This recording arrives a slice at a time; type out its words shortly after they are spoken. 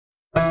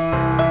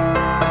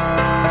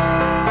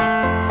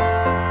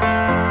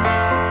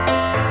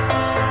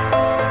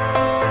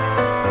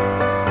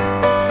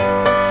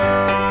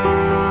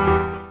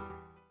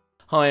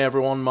Hi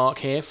everyone, Mark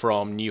here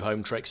from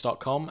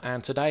newhometricks.com,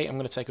 and today I'm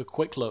going to take a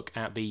quick look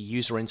at the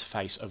user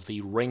interface of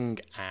the Ring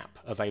app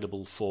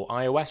available for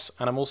iOS,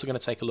 and I'm also going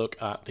to take a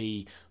look at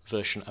the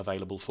version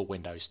available for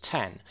Windows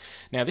 10.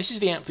 Now this is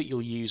the app that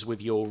you'll use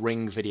with your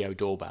Ring Video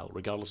Doorbell,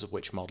 regardless of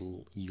which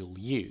model you'll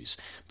use.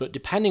 But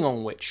depending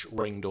on which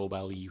Ring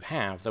doorbell you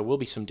have, there will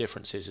be some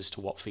differences as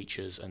to what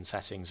features and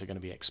settings are going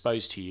to be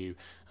exposed to you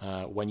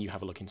when you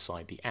have a look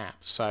inside the app.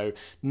 So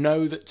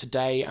know that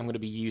today I'm going to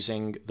be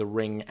using the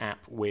Ring app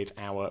with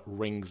our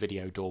Ring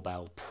Video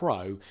Doorbell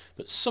Pro,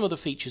 but some of the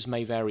features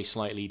may vary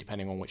slightly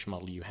depending on which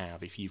model you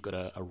have. If you've got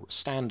a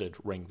standard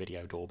Ring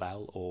Video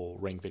Doorbell or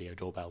Ring Video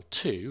Doorbell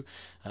 2,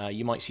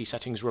 you might see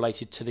settings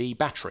related to the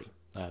battery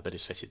that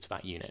is fitted to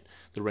that unit.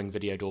 The Ring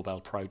Video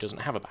Doorbell Pro doesn't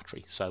have a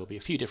battery, so there'll be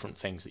a few different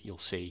things that you'll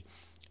see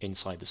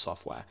inside the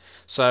software.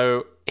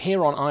 So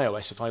here on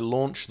iOS, if I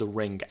launch the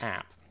Ring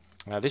app,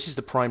 this is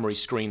the primary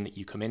screen that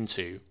you come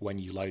into when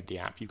you load the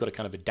app. You've got a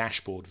kind of a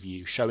dashboard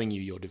view showing you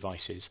your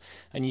devices,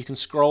 and you can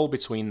scroll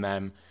between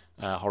them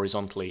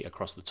horizontally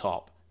across the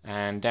top.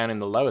 And down in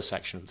the lower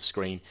section of the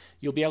screen,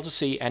 you'll be able to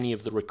see any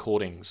of the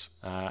recordings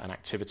and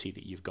activity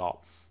that you've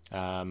got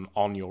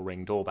on your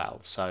Ring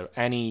doorbell. So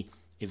any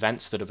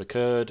events that have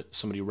occurred,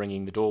 somebody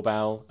ringing the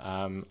doorbell,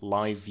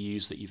 live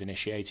views that you've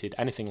initiated,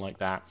 anything like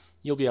that,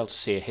 you'll be able to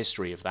see a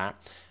history of that.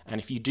 And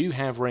if you do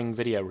have Ring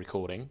Video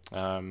Recording,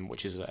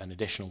 which is an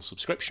additional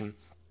subscription,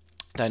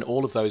 then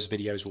all of those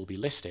videos will be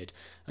listed,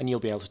 and you'll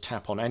be able to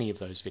tap on any of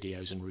those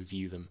videos and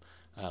review them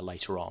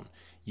later on.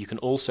 You can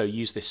also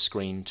use this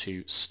screen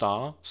to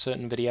star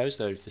certain videos,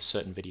 though if there's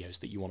certain videos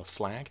that you want to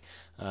flag,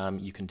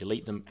 you can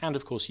delete them, and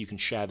of course you can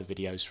share the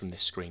videos from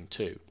this screen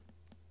too.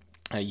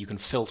 You can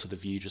filter the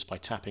view just by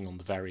tapping on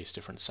the various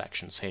different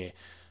sections here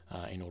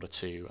in order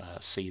to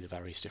see the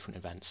various different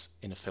events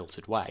in a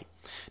filtered way.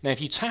 Now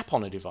if you tap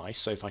on a device,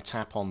 so if I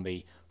tap on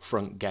the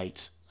front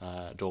gate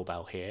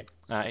doorbell here,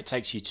 it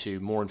takes you to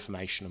more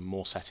information and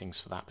more settings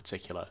for that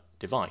particular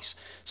device.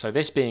 So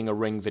this being a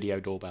Ring Video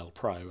Doorbell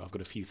Pro, I've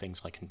got a few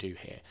things I can do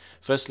here.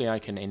 Firstly, I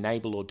can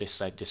enable or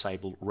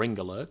disable ring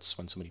alerts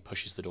when somebody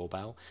pushes the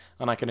doorbell,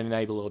 and I can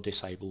enable or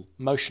disable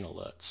motion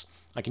alerts.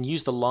 I can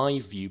use the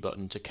live view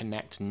button to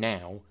connect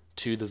now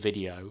to the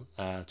video,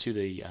 to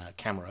the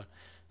camera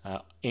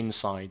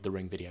inside the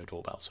Ring Video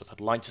Doorbell. So if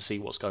I'd like to see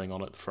what's going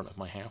on at the front of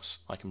my house,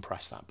 I can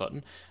press that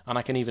button, and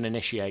I can even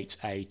initiate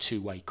a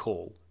two-way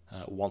call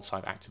once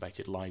I've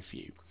activated live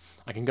view.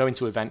 I can go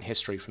into event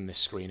history from this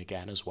screen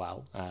again as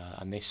well,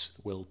 and this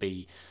will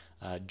be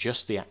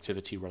just the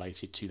activity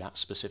related to that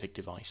specific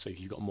device. So if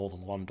you've got more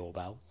than one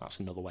doorbell, that's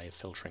another way of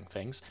filtering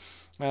things.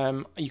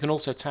 You can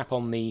also tap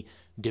on the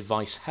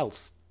device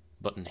health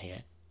button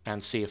here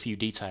and see a few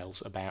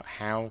details about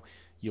how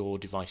your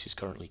device is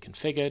currently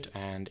configured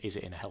and is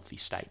it in a healthy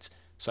state.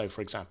 So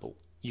for example,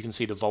 you can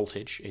see the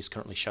voltage is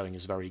currently showing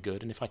as very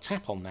good, and if I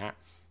tap on that,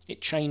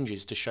 it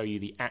changes to show you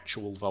the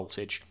actual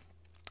voltage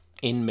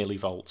in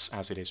millivolts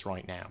as it is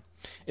right now.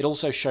 It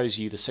also shows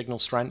you the signal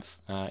strength.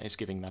 It's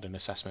giving that an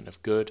assessment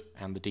of good,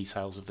 and the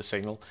details of the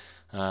signal.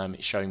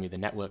 It's showing me the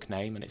network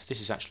name, and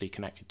this is actually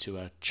connected to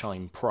a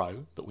Chime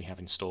Pro that we have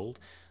installed.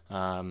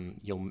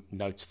 You'll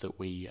note that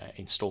we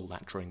installed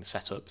that during the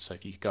setup, so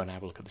if you go and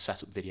have a look at the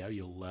setup video,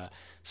 you'll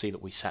see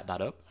that we set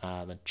that up.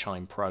 The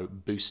Chime Pro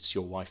boosts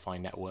your Wi-Fi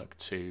network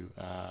to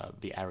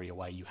the area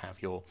where you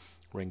have your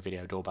Ring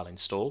Video Doorbell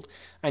installed,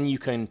 and you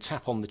can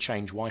tap on the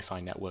Change Wi-Fi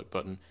Network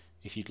button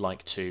if you'd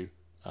like to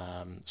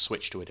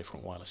switch to a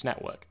different wireless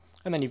network.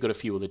 And then you've got a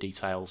few other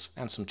details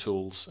and some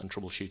tools and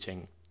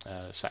troubleshooting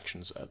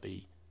sections at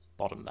the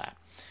bottom there.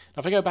 Now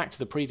if I go back to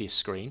the previous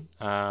screen,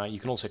 you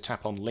can also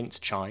tap on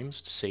linked chimes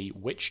to see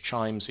which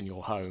chimes in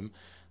your home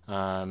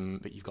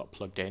that you've got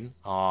plugged in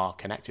are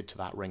connected to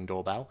that Ring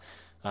doorbell.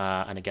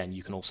 And again,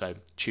 you can also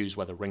choose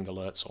whether ring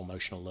alerts or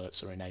motion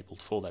alerts are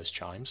enabled for those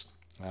chimes.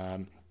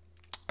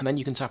 And then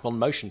you can tap on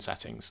motion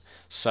settings.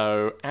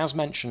 So as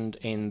mentioned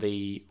in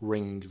the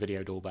Ring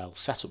Video Doorbell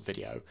setup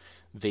video,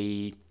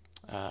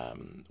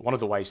 one of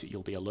the ways that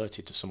you'll be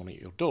alerted to someone at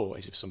your door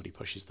is if somebody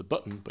pushes the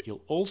button, but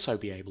you'll also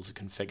be able to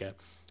configure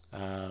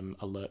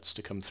alerts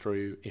to come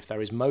through if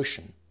there is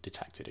motion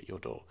detected at your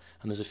door.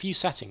 And there's a few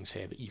settings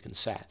here that you can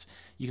set.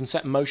 You can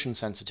set motion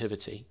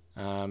sensitivity.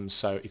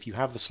 So if you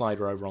have the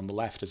slider over on the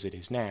left as it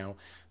is now,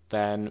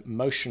 then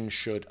motion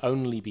should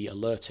only be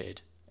alerted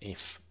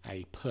if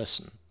a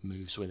person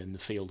moves within the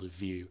field of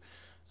view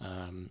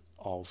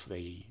of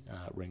the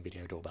Ring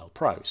Video Doorbell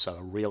Pro. So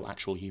a real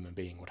actual human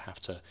being would have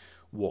to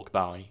walk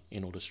by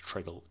in order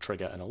to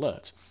trigger an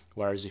alert.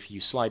 Whereas if you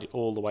slide it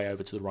all the way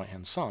over to the right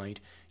hand side,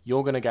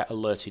 you're going to get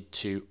alerted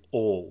to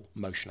all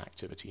motion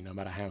activity, no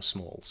matter how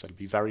small. So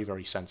be very,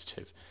 very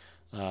sensitive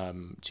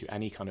to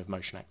any kind of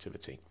motion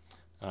activity.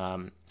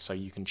 So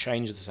you can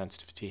change the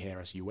sensitivity here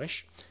as you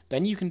wish.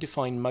 Then you can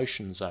define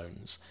motion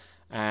zones,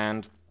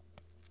 and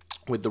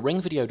with the Ring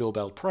Video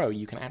Doorbell Pro,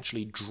 you can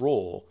actually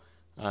draw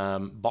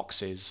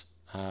boxes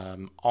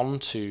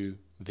onto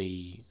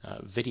the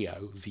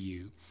video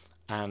view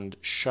and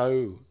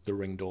show the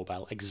Ring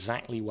doorbell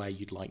exactly where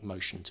you'd like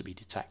motion to be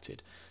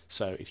detected.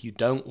 So if you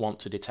don't want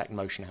to detect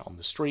motion out on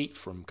the street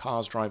from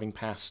cars driving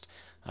past,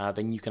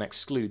 then you can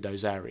exclude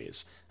those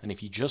areas. And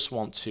if you just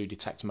want to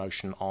detect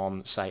motion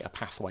on, say, a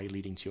pathway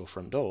leading to your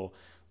front door,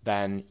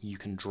 then you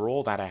can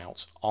draw that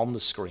out on the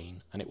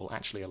screen, and it will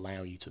actually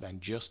allow you to then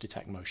just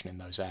detect motion in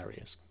those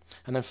areas.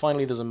 And then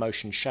finally, there's a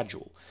motion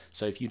schedule.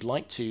 So if you'd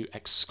like to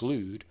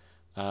exclude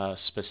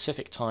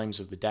specific times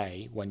of the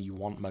day when you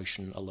want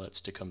motion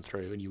alerts to come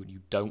through, and you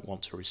don't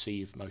want to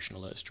receive motion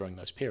alerts during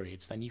those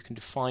periods, then you can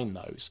define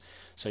those.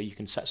 So you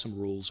can set some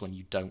rules when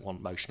you don't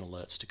want motion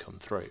alerts to come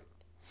through.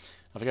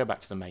 If I go back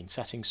to the main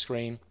settings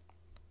screen,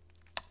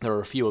 there are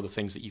a few other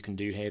things that you can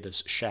do here.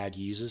 There's shared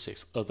users.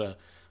 If other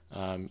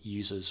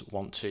users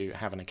want to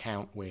have an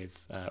account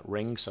with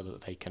Ring so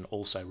that they can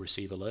also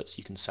receive alerts,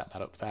 you can set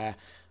that up there.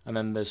 And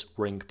then there's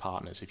Ring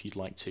partners. If you'd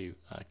like to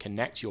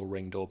connect your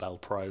Ring Doorbell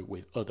Pro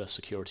with other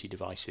security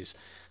devices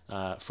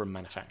from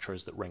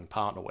manufacturers that Ring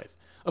partner with.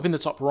 Up in the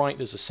top right,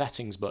 there's a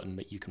settings button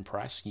that you can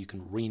press. You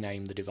can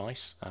rename the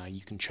device,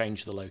 you can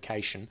change the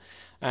location,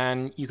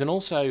 and you can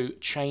also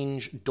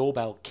change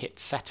doorbell kit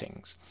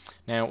settings.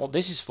 Now, what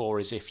this is for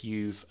is if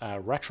you've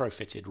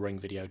retrofitted Ring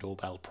Video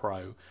Doorbell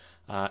Pro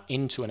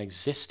into an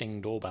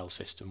existing doorbell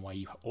system where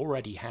you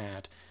already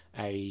had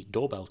a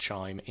doorbell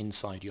chime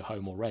inside your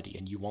home already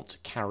and you want to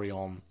carry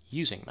on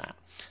using that.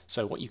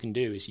 So what you can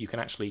do is you can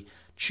actually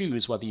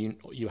choose whether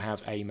you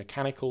have a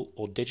mechanical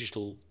or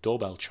digital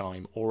doorbell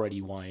chime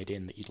already wired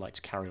in that you'd like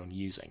to carry on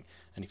using.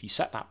 And if you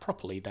set that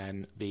properly,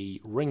 then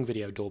the Ring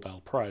Video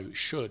Doorbell Pro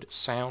should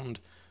sound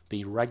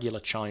the regular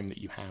chime that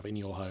you have in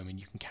your home, and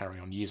you can carry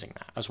on using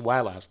that, as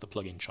well as the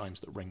plug-in chimes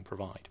that Ring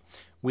provide.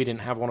 We didn't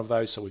have one of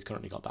those, so we've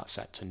currently got that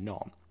set to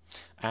none.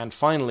 And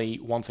finally,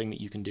 one thing that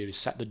you can do is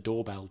set the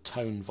doorbell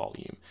tone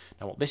volume.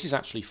 Now, what this is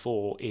actually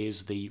for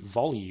is the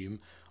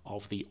volume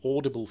of the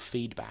audible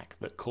feedback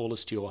that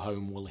callers to your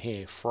home will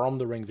hear from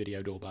the Ring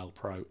Video Doorbell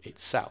Pro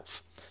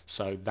itself.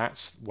 So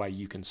that's where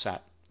you can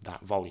set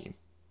that volume.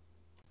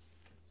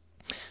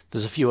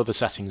 There's a few other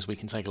settings we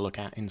can take a look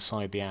at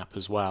inside the app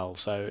as well.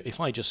 So if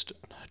I just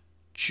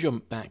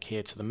jump back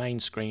here to the main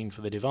screen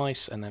for the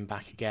device and then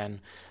back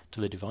again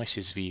to the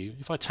devices view,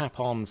 if I tap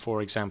on,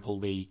 for example,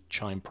 the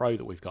Chime Pro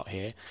that we've got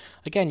here,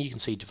 again you can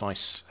see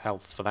device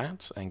health for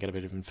that and get a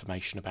bit of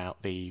information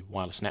about the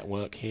wireless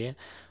network here.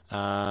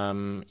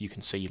 You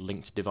can see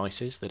linked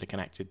devices that are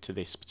connected to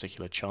this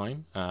particular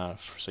chime,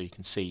 so you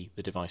can see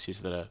the devices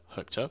that are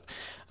hooked up.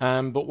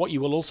 But what you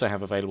will also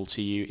have available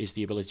to you is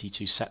the ability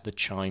to set the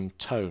chime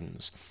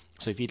tones.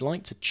 So if you'd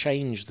like to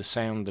change the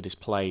sound that is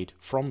played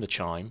from the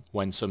chime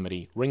when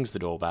somebody rings the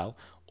doorbell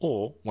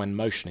or when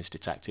motion is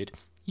detected,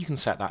 you can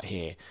set that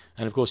here.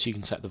 And of course you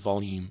can set the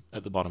volume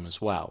at the bottom as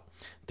well.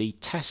 The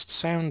test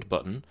sound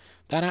button,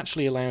 that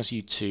actually allows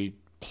you to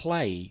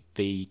play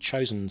the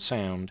chosen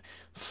sound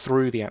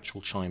through the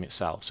actual chime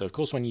itself. So of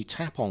course when you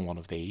tap on one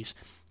of these,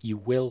 you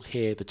will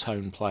hear the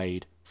tone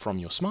played from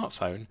your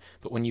smartphone,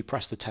 but when you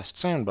press the test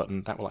sound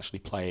button, that will actually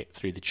play it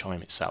through the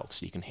chime itself,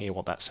 so you can hear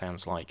what that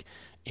sounds like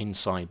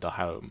inside the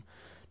home.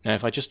 Now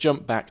if I just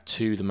jump back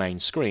to the main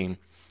screen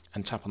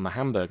and tap on the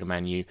hamburger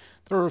menu,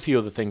 there are a few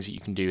other things that you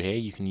can do here.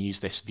 You can use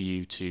this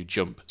view to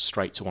jump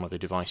straight to one of the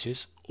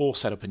devices or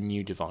set up a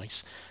new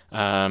device.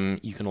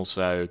 You can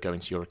also go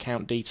into your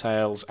account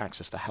details,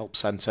 access the help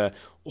center,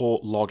 or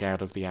log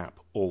out of the app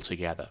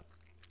altogether.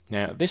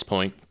 Now at this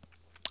point,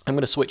 I'm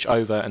going to switch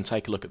over and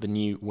take a look at the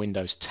new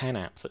Windows 10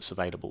 app that's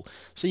available,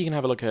 so you can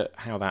have a look at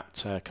how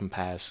that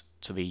compares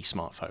to the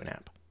smartphone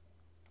app.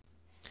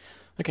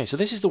 Okay, so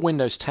this is the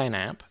Windows 10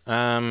 app.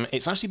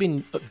 It's actually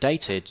been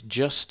updated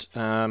just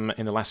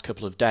in the last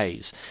couple of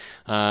days.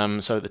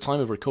 So at the time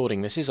of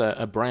recording, this is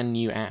a brand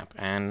new app,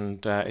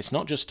 and it's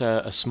not just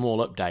a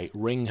small update.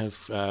 Ring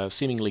have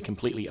seemingly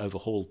completely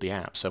overhauled the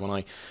app. So when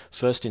I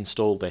first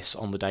installed this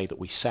on the day that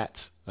we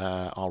set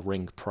our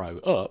Ring Pro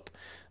up,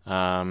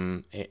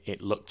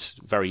 it looked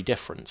very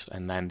different,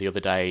 and then the other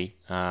day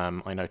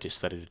I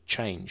noticed that it had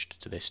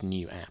changed to this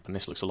new app, and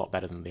this looks a lot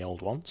better than the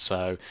old one.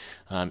 So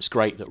it's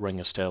great that Ring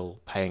are still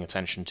paying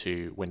attention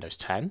to Windows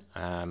 10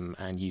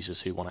 and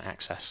users who want to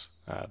access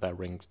their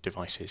Ring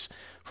devices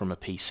from a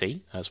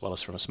PC as well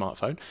as from a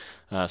smartphone.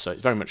 So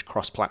it's very much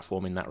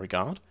cross-platform in that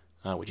regard.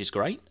 Which is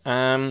great.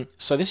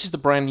 So this is the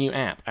brand new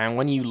app, and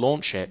when you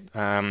launch it,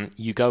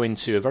 you go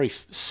into a very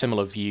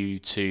similar view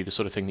to the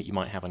sort of thing that you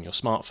might have on your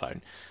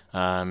smartphone.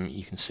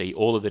 You can see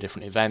all of the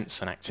different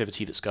events and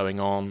activity that's going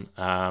on,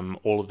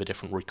 all of the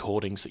different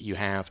recordings that you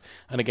have,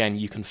 and again,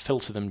 you can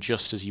filter them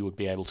just as you would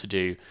be able to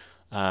do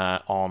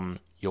on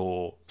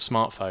your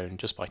smartphone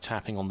just by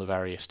tapping on the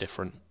various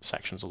different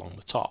sections along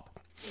the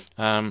top.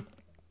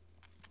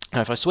 Now,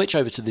 if I switch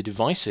over to the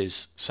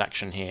devices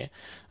section here,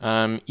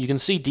 you can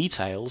see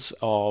details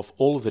of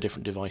all of the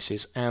different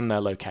devices and their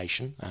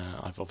location.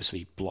 I've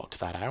obviously blocked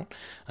that out,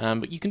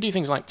 but you can do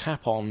things like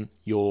tap on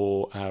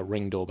your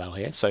Ring doorbell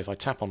here. So if I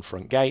tap on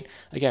front gate,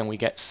 again, we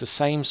get the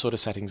same sort of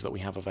settings that we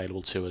have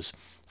available to us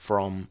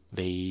from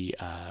the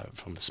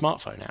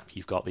smartphone app.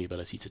 You've got the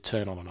ability to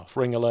turn on and off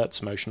ring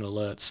alerts, motion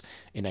alerts,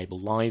 enable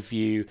live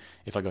view.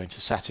 If I go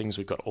into settings,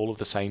 we've got all of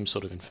the same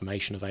sort of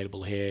information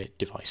available here,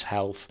 device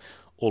health.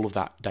 All of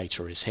that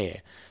data is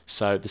here.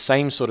 So the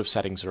same sort of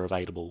settings are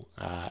available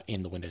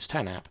in the Windows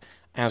 10 app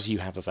as you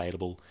have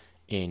available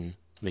in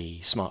the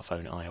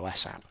smartphone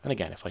iOS app. And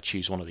again, if I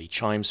choose one of the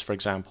chimes, for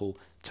example,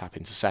 tap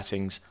into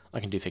settings, I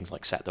can do things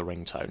like set the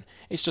ringtone.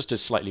 It's just a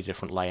slightly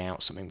different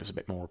layout, something that's a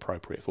bit more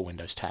appropriate for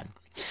Windows 10.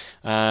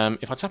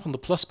 If I tap on the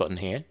plus button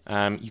here,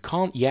 you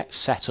can't yet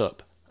set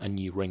up a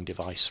new Ring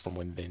device from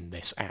within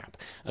this app.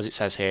 As it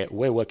says here,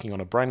 we're working on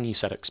a brand new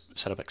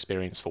setup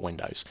experience for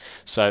Windows.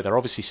 So they're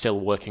obviously still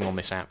working on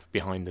this app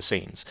behind the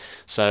scenes.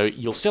 So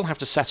you'll still have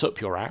to set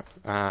up your app,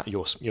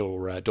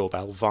 your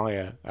doorbell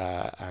via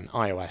an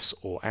iOS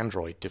or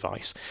Android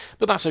device.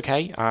 But that's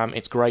okay.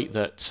 It's great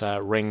that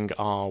Ring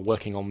are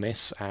working on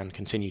this and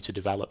continue to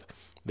develop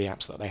the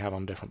apps that they have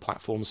on different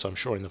platforms. So I'm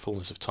sure in the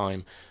fullness of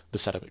time, the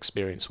setup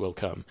experience will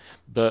come.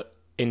 But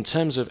in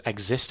terms of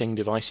existing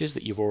devices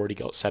that you've already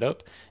got set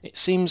up, it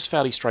seems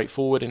fairly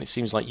straightforward, and it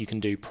seems like you can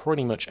do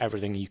pretty much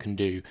everything you can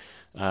do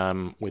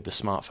with the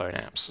smartphone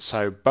apps.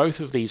 So both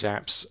of these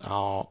apps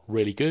are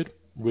really good,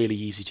 really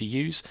easy to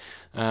use.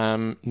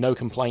 No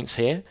complaints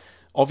here.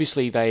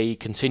 Obviously, they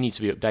continue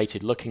to be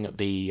updated. Looking at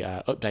the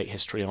update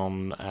history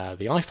on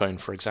the iPhone,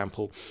 for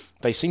example,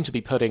 they seem to be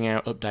putting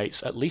out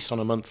updates at least on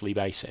a monthly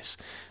basis.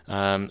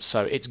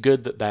 So it's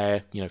good that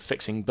they're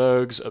fixing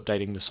bugs,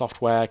 updating the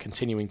software,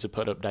 continuing to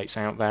put updates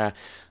out there,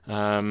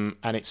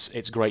 and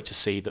it's great to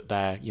see that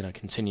they're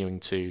continuing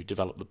to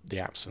develop the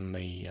apps and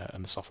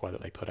the software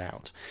that they put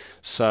out.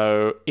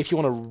 So if you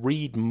want to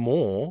read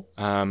more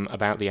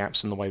about the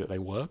apps and the way that they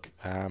work,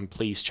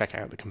 please check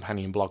out the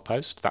companion blog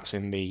post. That's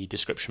in the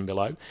description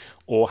below,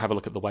 or have a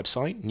look at the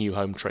website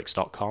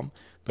newhometricks.com.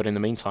 But in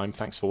the meantime,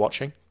 thanks for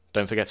watching.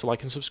 Don't forget to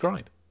like and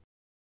subscribe.